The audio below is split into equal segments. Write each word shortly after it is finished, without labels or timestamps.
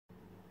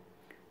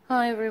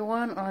Hi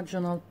everyone, our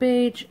journal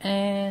page,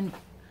 and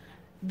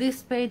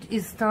this page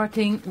is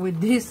starting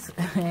with this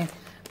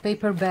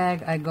paper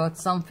bag. I got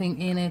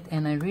something in it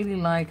and I really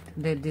liked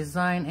the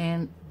design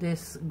and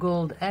this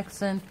gold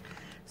accent,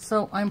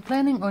 so I'm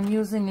planning on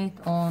using it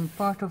on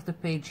part of the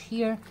page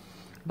here.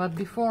 But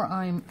before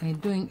I'm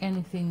doing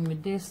anything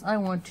with this, I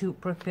want to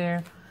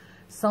prepare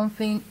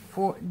something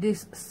for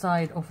this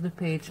side of the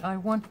page. I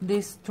want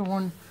this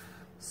torn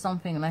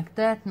something like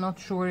that. Not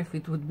sure if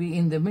it would be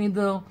in the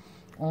middle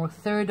or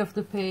third of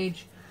the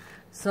page,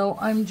 so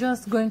I'm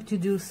just going to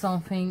do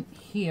something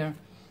here.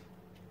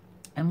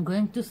 I'm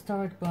going to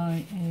start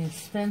by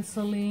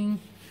stenciling,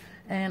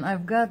 and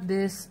I've got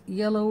this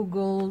yellow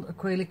gold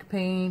acrylic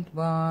paint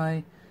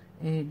by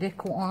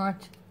Deco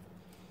Art,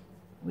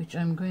 which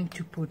I'm going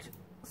to put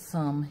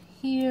some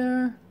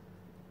here,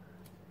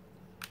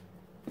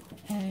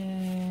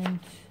 and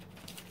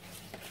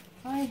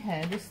I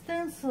had a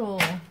stencil.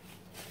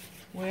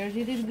 Where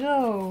did it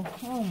go?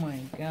 Oh my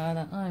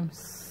god,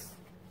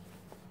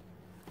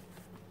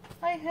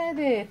 I had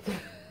it.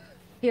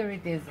 Here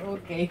it is.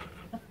 Okay.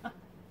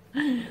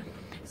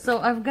 So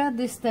I've got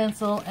this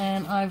stencil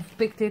and I've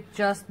picked it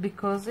just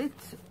because it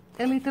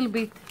a little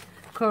bit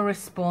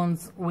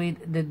corresponds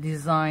with the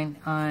design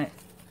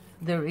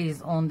there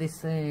is on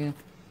this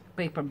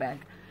paper bag.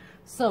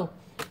 So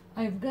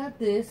I've got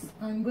this.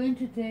 I'm going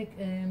to take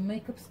a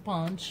makeup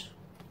sponge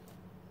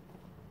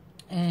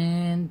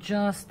and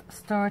just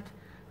start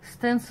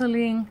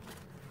stenciling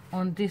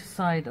on this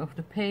side of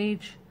the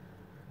page.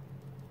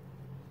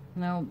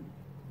 Now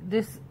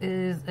this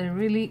is a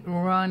really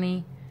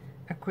runny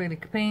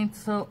acrylic paint,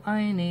 so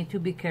I need to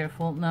be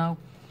careful. Now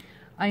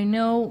I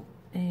know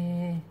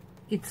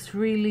it's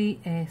really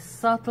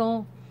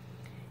subtle,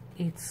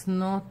 it's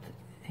not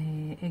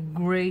a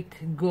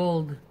great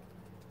gold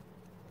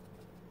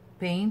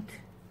paint,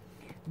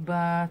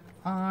 but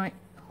I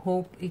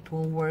hope it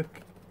will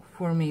work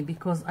for me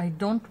because I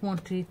don't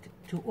want it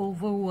to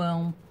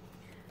overwhelm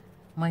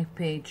my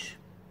page.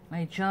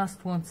 I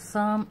just want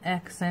some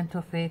accent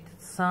of it,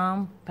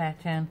 some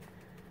pattern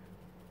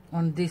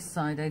on this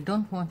side. I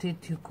don't want it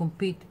to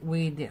compete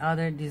with the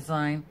other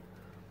design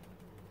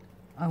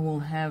I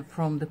will have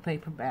from the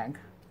paper bag.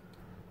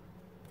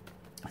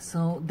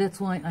 So that's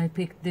why I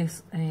picked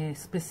this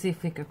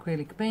specific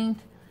acrylic paint.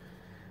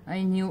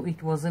 I knew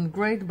it wasn't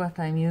great, but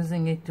I'm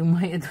using it to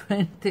my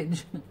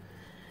advantage.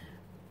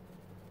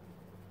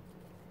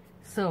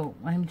 So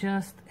I'm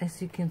just, as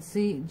you can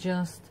see,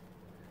 just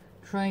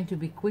trying to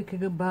be quick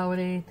about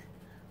it.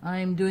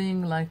 I'm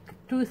doing like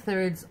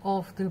 2/3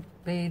 of the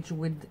page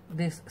with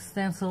this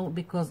stencil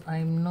because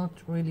I'm not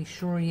really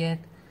sure yet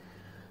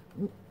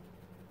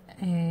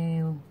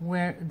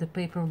where the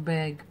paper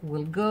bag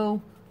will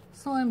go,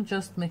 so I'm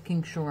just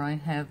making sure I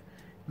have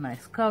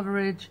nice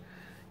coverage,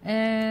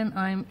 and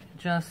I'm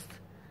just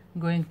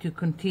going to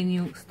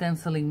continue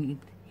stenciling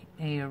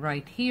it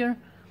right here.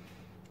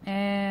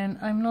 And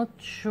I'm not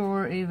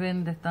sure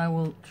even that I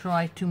will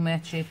try to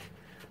match it,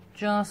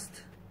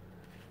 just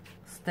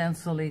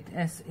stencil it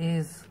as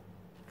is.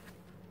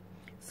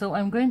 So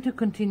I'm going to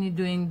continue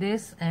doing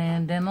this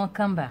and then I'll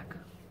come back.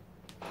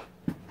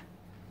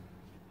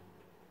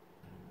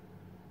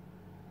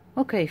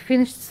 Okay,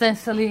 finished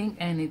stenciling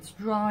and it's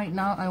dry.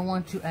 Now I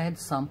want to add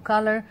some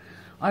color.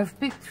 I've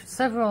picked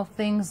several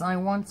things. I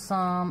want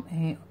some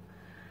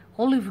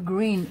olive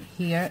green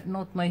here,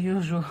 not my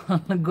usual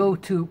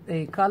go-to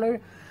color,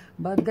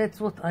 but that's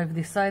what I've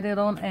decided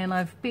on, and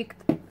I've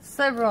picked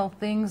several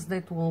things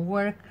that will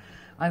work.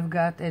 I've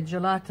got a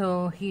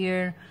gelato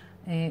here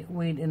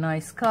with a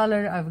nice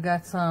color. I've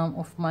got some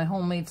of my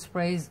homemade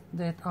sprays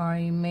that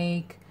I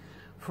make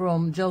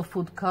from gel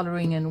food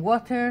coloring and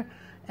water,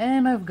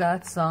 and I've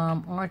got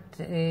some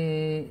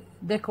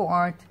Deco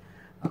Art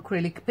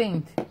acrylic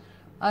paint.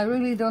 I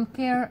really don't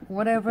care,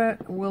 whatever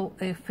will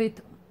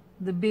fit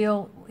the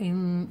bill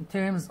in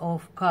terms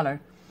of color.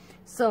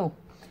 So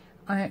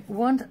I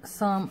want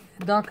some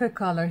darker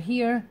color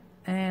here,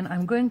 and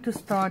I'm going to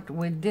start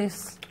with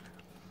this,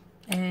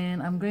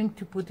 and I'm going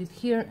to put it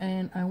here,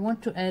 and I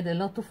want to add a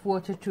lot of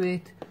water to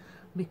it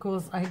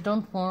because I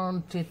don't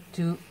want it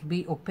to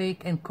be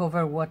opaque and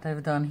cover what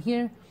I've done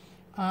here.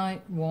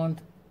 I want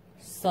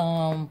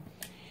some,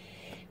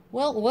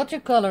 well,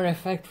 watercolor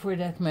effect for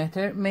that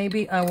matter.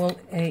 Maybe I will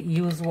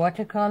use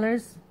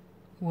watercolors,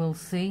 we'll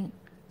see.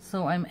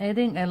 So I'm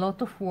adding a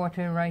lot of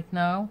water right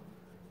now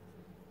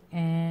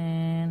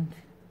and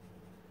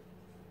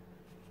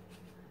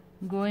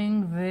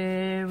going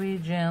very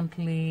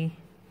gently.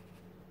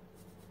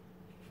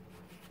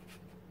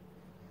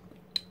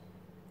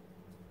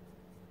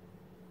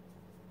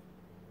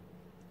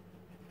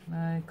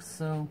 Like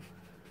so.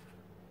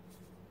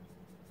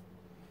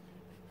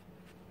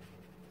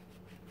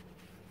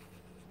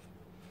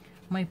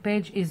 My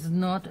page is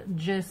not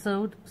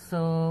gessoed,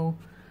 so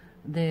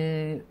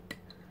the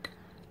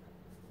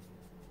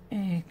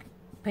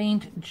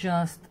paint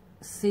just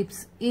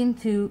seeps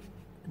into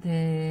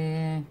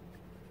the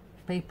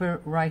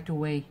paper right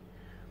away.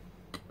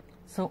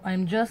 So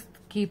I'm just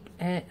keep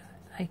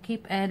I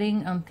keep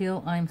adding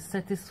until I'm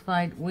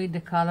satisfied with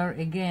the color.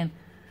 Again,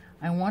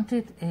 I want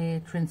it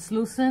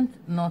translucent,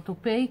 not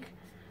opaque,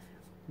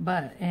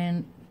 but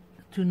and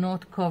to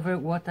not cover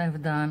what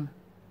I've done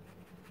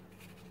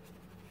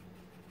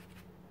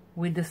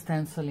with the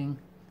stenciling.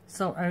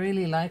 So I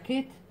really like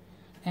it.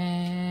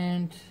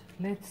 And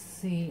let's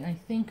see, I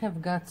think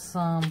I've got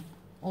some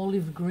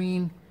olive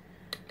green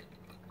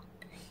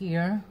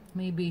here.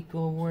 Maybe it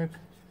will work.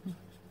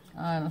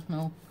 I don't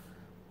know.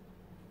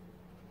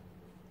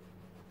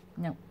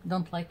 No,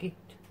 don't like it.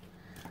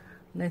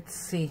 Let's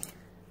see.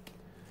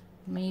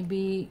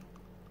 Maybe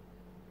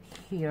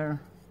here.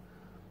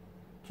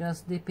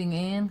 Just dipping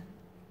in.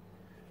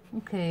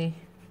 Okay,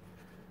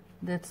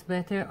 that's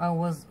better. I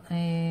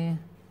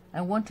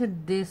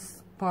wanted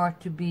this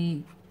part to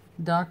be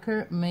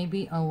darker.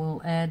 Maybe I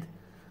will add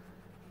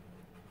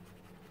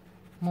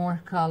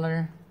more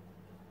color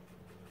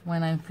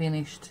when I'm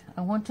finished.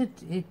 I wanted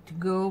it to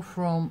go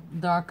from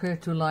darker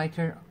to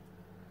lighter.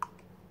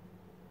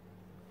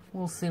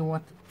 We'll see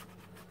what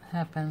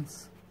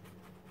happens.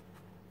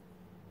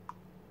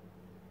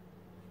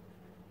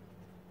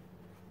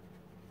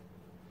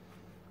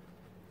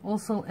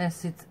 Also,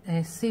 as it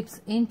seeps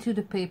into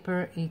the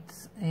paper, it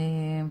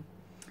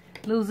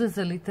loses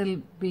a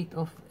little bit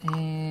of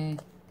the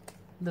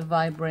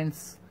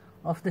vibrance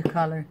of the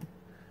color.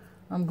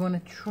 I'm gonna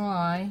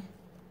try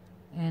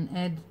and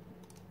add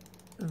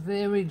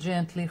very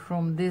gently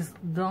from this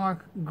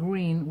dark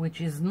green, which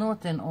is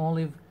not an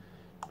olive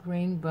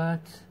green,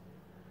 but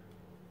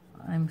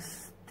I'm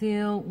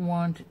still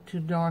want to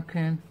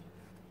darken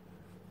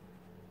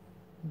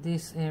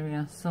this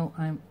area, so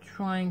I'm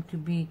trying to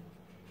be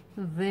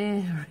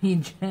very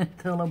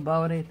gentle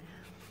about it.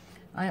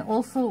 I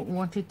also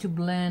want it to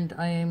blend.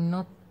 I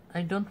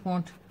don't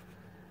want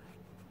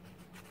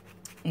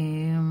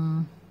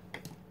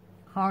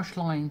harsh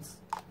lines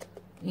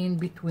in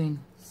between,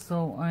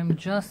 so I'm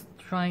just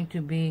trying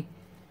to be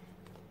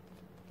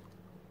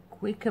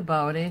quick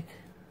about it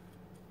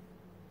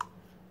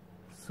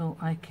so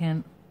I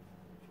can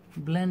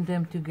blend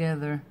them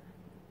together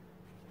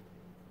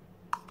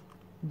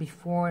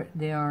before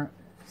they are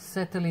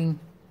settling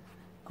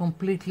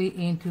completely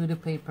into the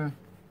paper.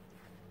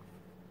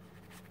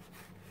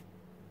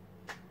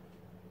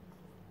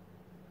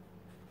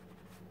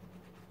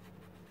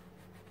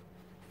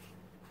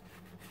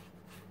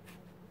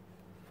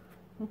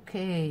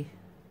 Okay,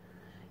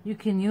 you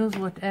can use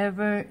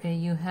whatever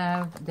you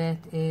have that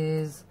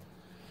is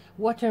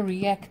water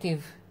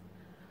reactive.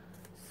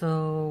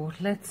 So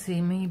let's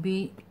see,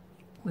 maybe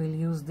we'll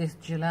use this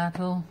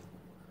gelato.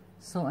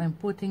 So I'm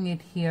putting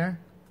it here,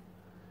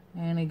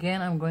 and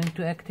again I'm going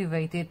to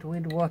activate it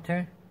with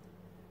water.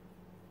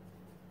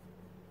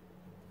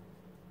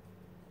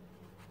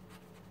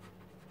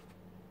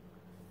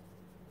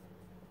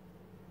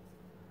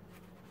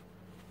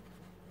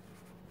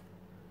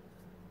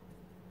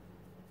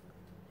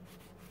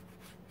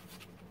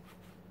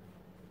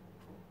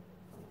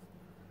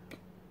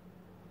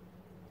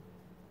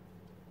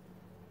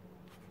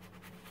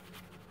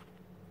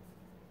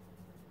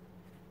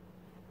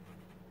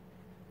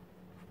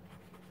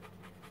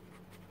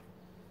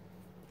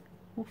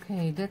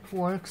 Okay, that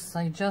works.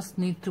 I just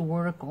need to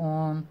work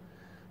on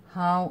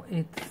how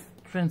it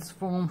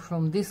transforms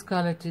from this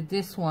color to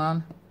this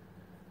one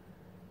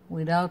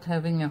without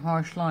having a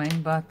harsh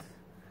line, but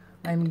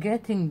I'm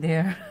getting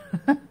there.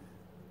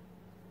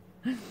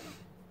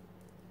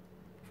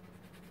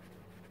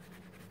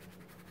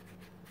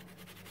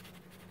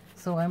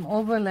 So I'm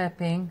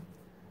overlapping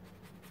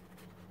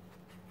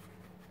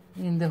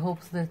in the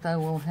hopes that I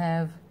will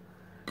have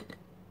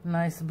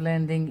nice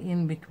blending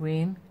in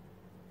between.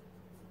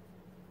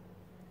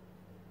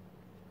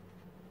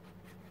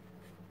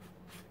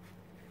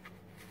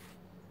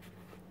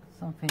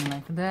 Something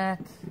like that.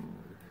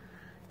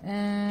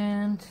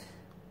 And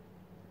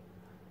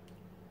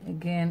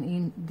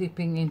again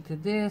dipping into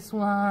this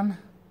one.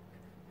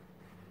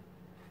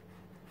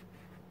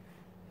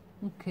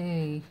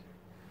 Okay,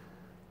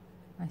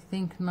 I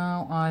think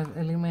now I've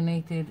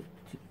eliminated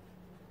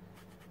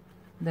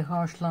the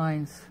harsh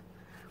lines.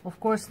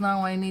 Of course,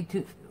 now I need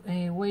to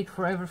wait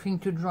for everything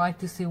to dry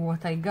to see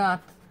what I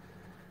got,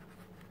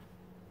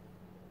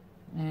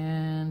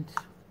 and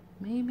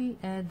maybe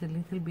add a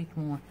little bit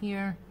more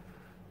here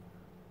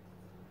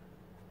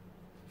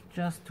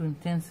just to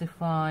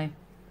intensify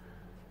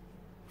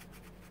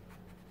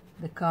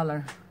the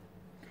color.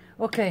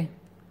 Okay,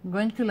 I'm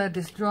going to let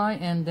this dry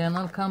and then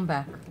I'll come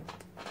back.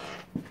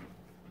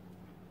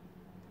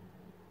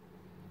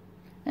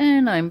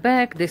 And I'm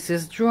back. This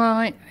is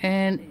dry,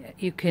 and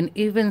you can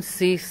even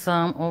see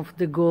some of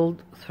the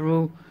gold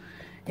through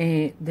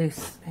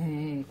this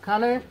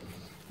color.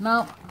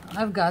 Now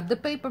I've got the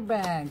paper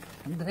bag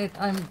that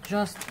I'm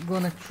just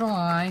gonna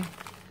try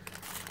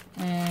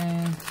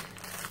and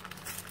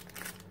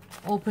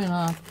open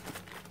up,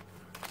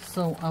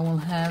 so I will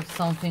have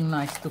something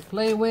nice to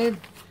play with.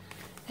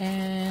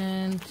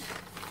 And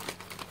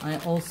I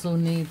also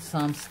need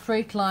some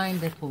straight line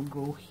that will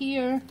go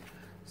here,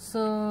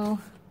 so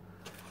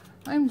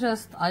I'm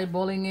just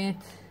eyeballing it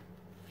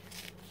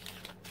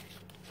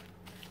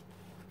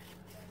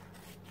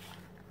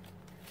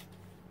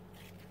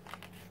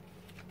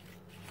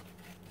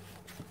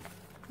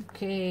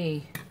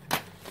Okay,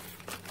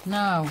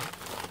 now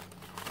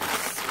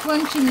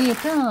scrunching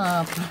it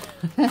up.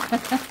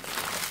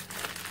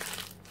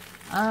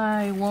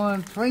 I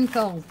want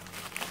wrinkle.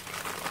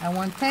 I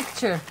want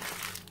texture.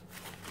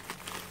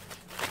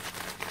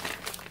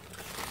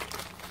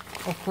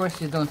 Of course,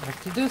 you don't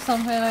have to do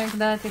something like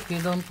that if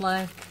you don't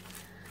like.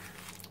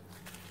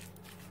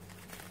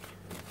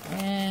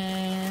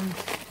 And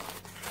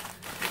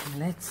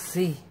let's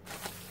see.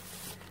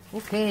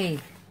 Okay,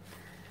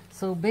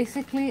 so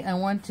basically I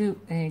want to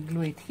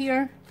glue it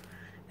here,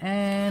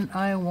 and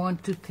I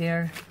want to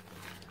tear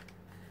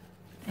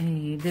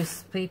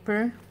this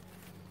paper,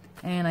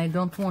 and I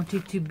don't want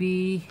it to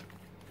be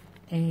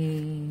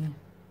a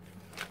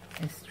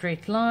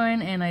straight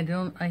line, and I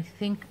don't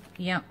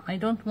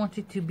want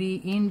it to be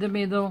in the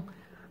middle.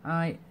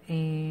 I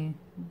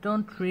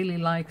don't really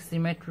like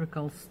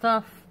symmetrical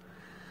stuff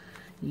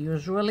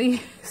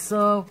usually,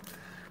 so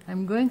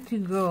I'm going to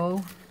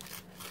go.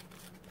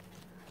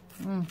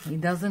 It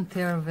doesn't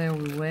tear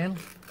very well.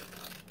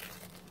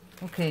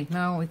 Okay,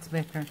 now it's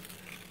better.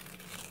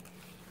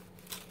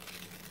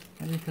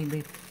 A little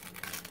bit.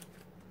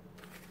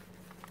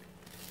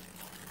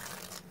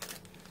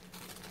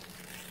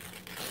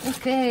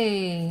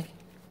 Okay,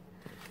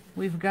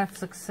 we've got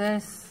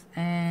success,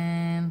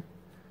 and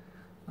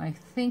I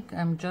think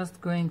I'm just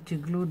going to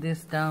glue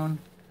this down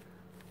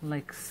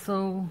like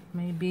so,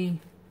 maybe,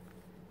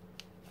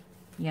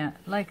 yeah,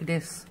 like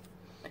this.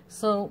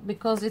 So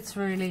because it's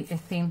really a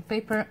thin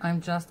paper, I'm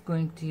just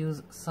going to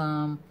use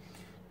some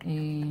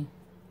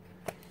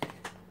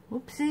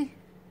oopsie.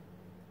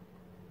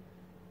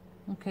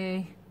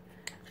 Okay,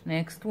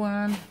 next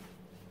one.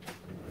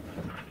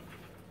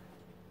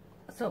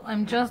 So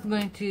I'm just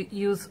going to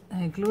use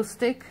a glue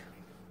stick,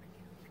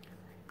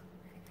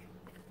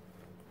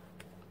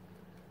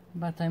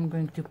 but I'm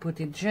going to put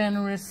it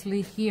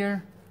generously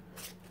here.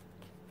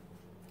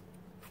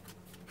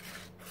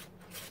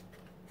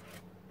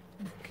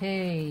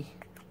 Okay.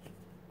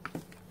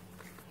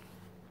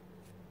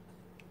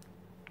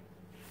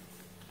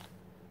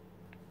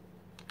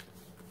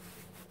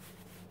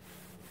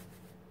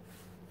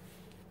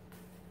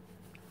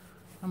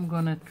 I'm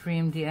gonna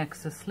trim the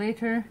excess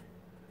later.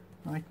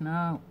 Right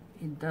now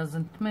it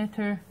doesn't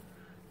matter,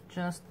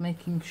 just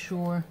making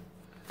sure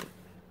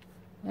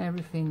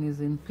everything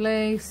is in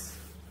place.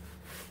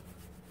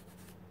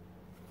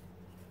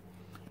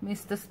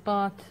 Missed a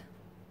spot.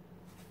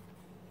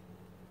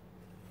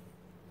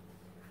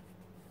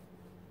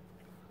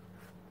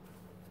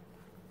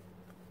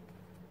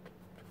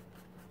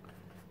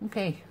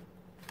 Okay,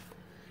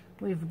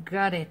 we've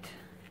got it.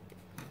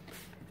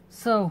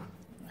 So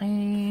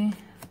I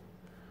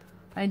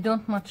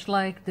don't much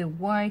like the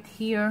white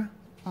here.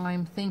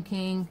 I'm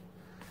thinking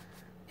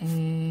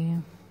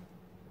I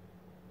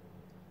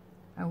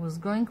was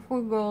going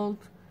for gold,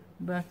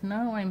 but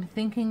now I'm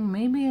thinking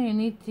maybe I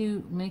need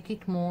to make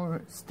it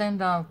more stand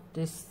out.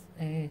 This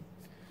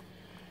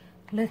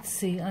let's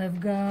see, I've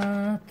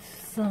got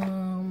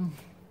some,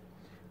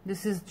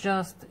 this is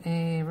just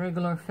a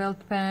regular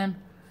felt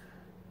pen,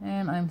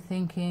 and I'm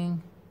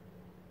thinking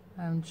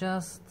I'm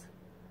just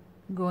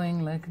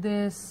going like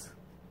this.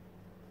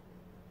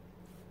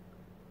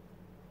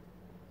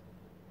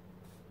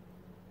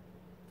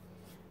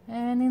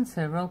 And in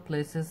several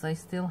places I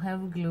still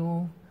have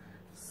glue,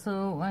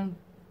 so I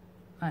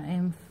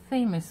am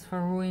famous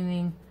for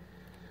ruining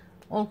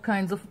all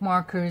kinds of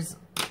markers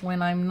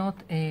when I'm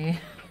not a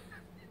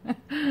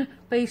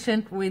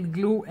patient with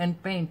glue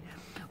and paint.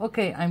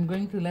 Okay, I'm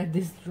going to let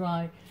this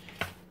dry.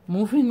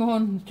 Moving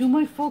on to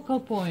my focal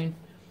point,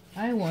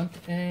 I want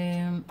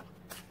a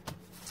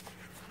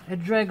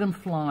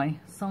dragonfly,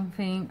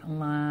 something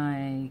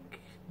like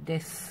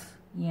this,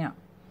 yeah.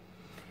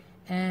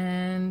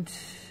 And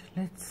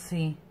let's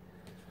see,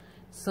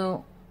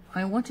 so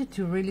I want it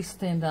to really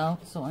stand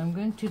out, so I'm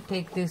going to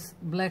take this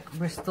black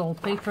Bristol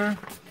paper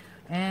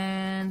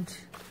and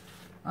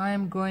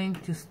I'm going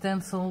to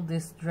stencil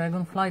this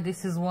dragonfly.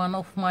 This is one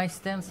of my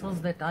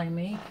stencils that I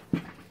make,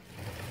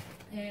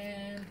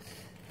 and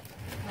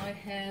I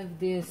have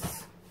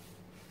this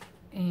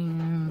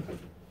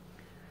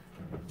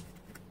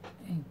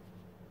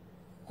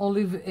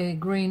olive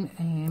green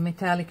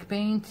metallic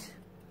paint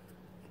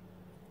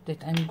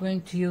that I'm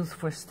going to use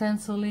for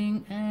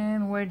stenciling.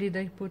 And where did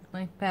I put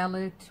my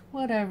palette?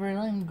 Whatever,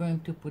 I'm going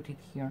to put it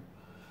here.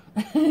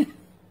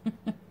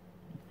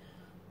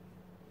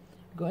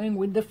 Going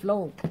with the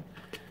flow.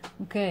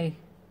 Okay,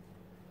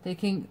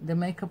 taking the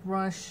makeup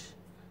brush,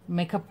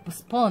 makeup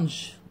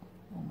sponge,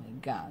 oh my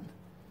god,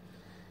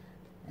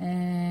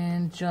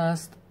 and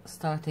just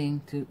starting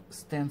to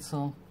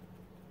stencil.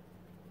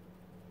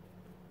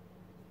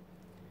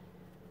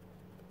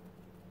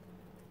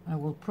 I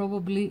will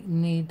probably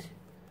need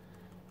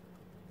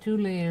 2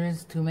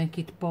 layers to make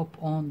it pop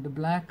on the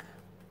black.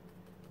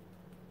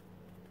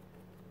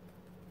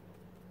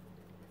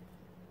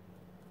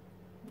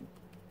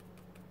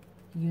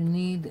 You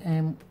need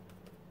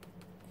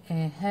a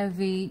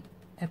heavy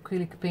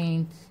acrylic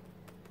paint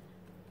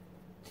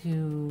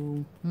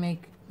to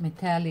make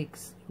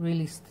metallics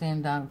really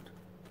stand out.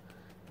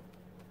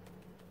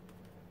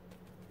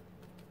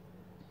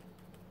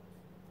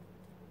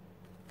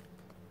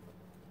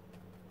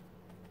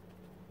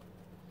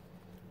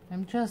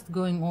 I'm just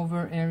going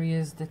over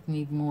areas that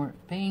need more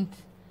paint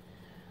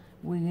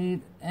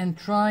and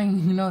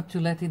trying not to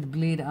let it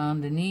bleed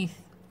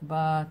underneath,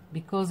 but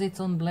because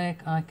it's on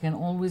black I can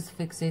always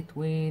fix it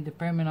with a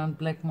permanent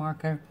black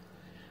marker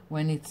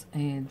when it's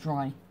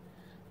dry,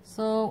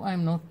 so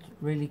I'm not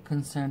really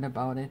concerned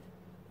about it.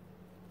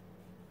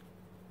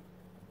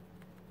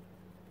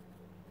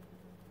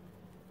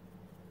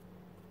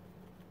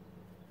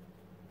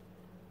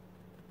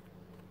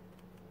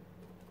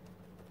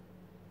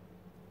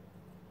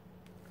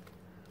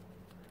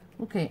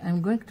 Okay,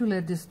 I'm going to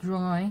let this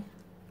dry,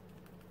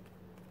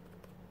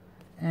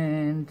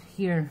 and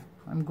here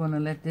I'm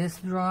gonna let this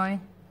dry.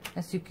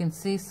 As you can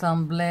see,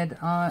 some bled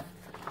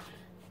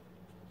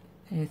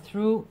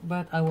through,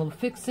 but I will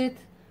fix it.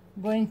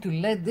 I'm going to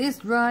let this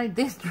dry,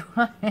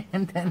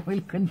 and then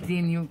we'll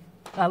continue.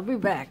 I'll be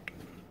back.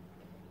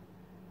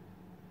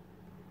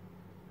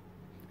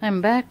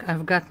 I'm back.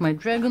 I've got my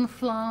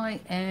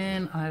dragonfly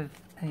and I've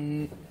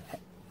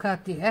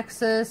cut the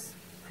excess,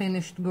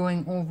 finished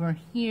going over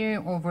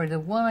here, over the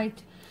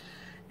white,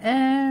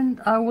 and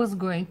I was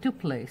going to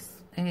place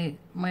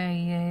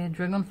my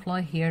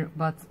dragonfly here,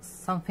 but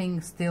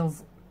something still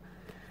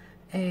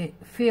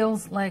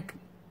feels like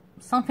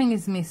something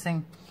is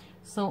missing,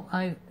 so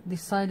I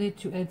decided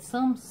to add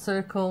some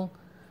circle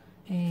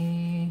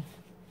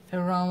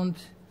around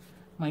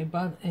my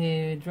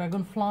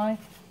dragonfly,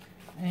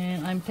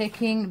 and I'm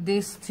taking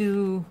these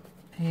two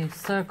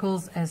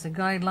circles as a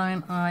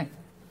guideline.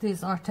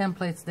 These are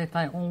templates that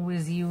I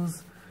always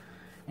use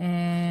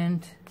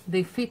and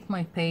they fit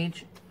my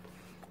page,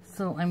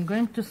 so I'm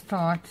going to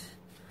start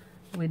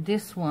with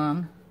this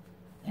one,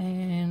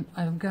 and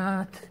I've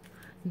got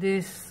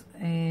this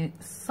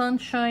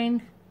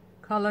sunshine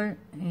color,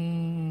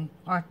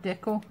 Art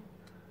Deco,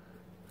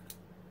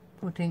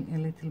 putting a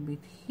little bit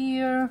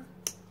here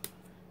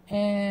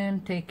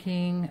and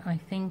taking, I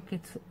think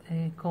it's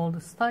called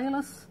a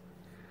stylus,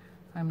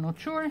 I'm not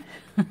sure.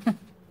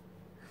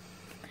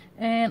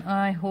 And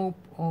I hope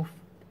of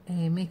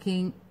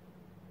making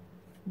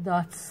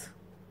dots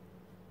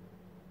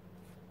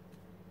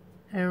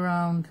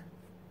around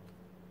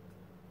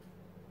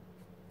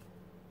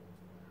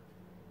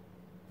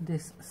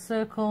this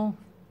circle.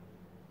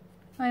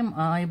 I'm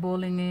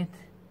eyeballing it,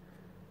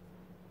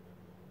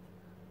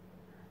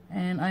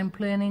 and I'm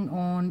planning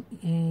on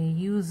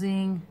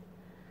using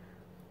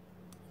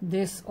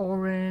this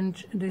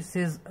orange. This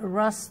is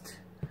rust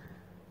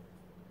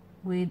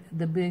with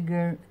the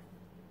bigger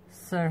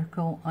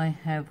circle I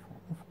have.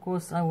 Of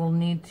course, I will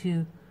need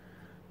to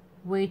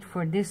wait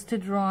for this to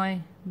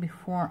dry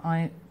before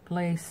I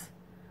place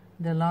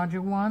the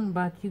larger one,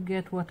 but you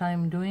get what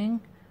I'm doing.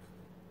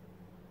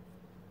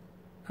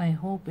 I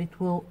hope it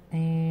will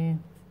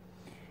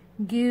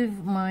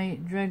give my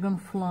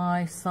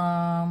dragonfly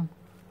some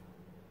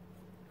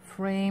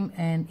frame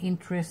and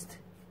interest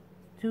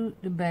to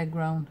the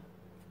background.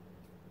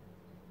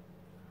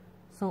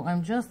 So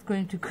I'm just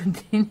going to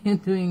continue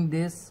doing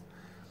this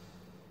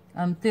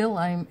until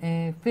I'm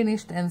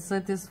finished and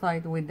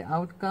satisfied with the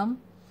outcome,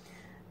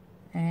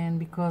 and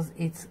because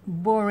it's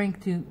boring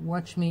to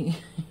watch me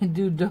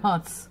do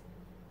dots,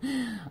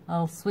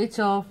 I'll switch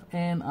off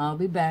and I'll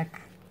be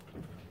back.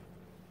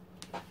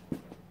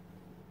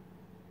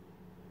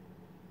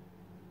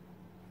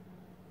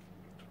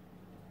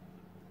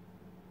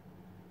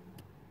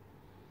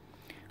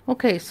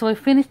 Okay, so I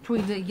finished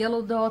with the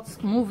yellow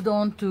dots, moved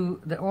on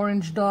to the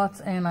orange dots,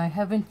 and I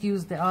haven't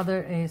used the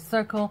other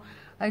circle.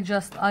 I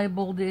just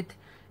eyeballed it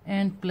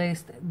and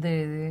placed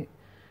the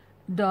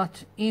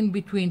dot in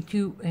between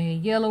two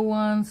yellow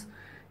ones,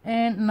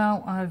 and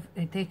now I've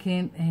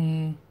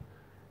taken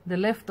the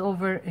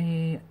leftover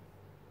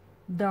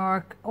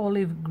dark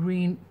olive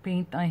green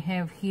paint I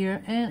have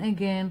here, and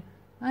again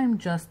I'm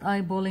just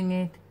eyeballing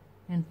it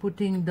and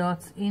putting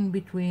dots in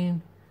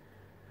between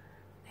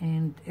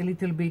and a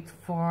little bit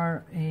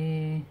far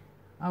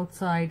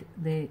outside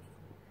the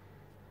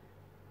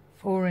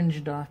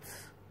orange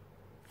dots,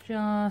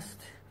 just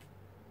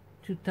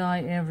to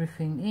tie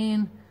everything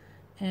in.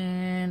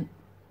 And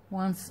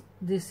once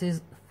this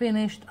is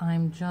finished,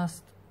 I'm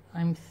just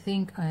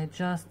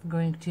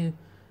going to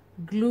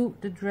glue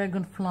the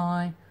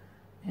dragonfly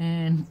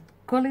and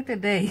call it a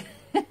day.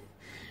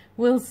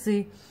 We'll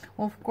see.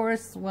 Of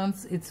course,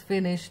 once it's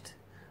finished,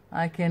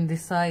 I can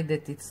decide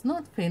that it's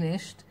not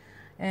finished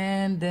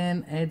and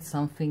then add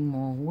something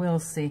more. We'll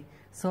see.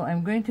 So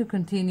I'm going to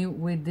continue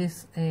with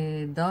this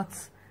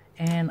dots,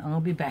 and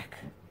I'll be back.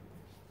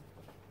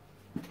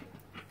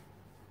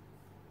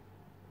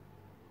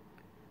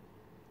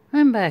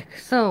 I'm back.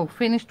 So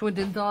finished with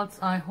the dots.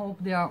 I hope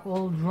they are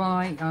all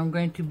dry. I'm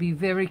going to be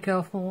very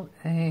careful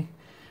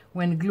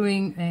when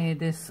gluing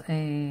this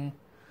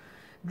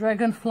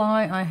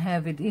dragonfly. I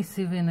have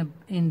adhesive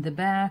in the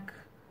back.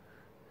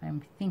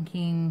 I'm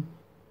thinking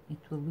it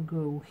will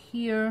go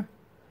here,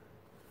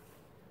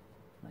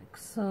 like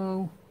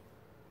so,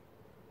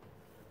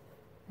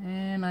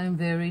 and I'm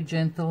very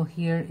gentle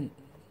here,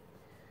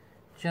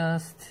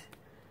 just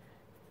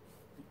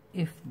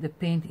if the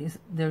paint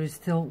there is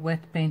still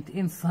wet paint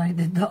inside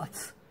the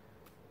dots.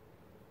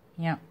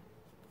 Yeah.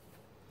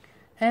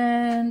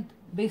 And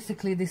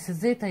basically this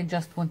is it. I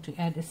just want to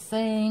add a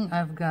saying.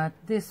 I've got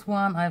this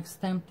one, I've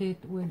stamped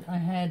it with, I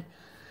had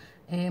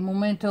a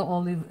Memento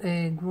Olive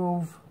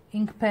Grove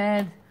ink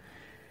pad.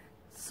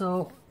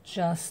 So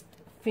just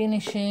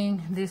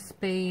finishing this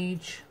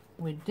page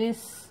with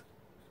this.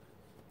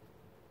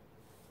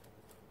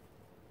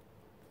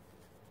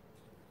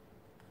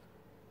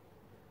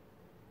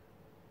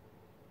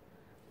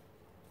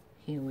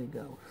 Here we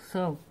go.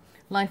 So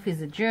life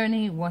is a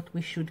journey. What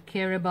we should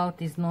care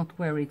about is not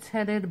where it's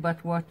headed,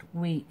 but what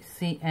we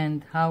see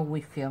and how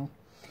we feel.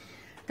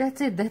 That's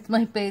it. That's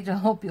my page. I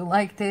hope you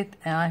liked it,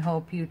 and I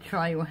hope you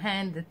try your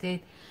hand at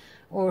it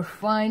or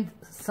find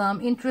some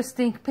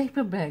interesting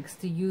paper bags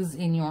to use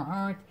in your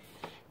art.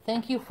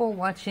 Thank you for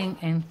watching,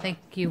 and thank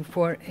you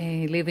for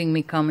leaving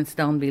me comments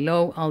down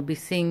below. I'll be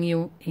seeing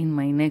you in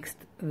my next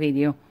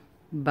video.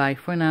 Bye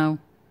for now.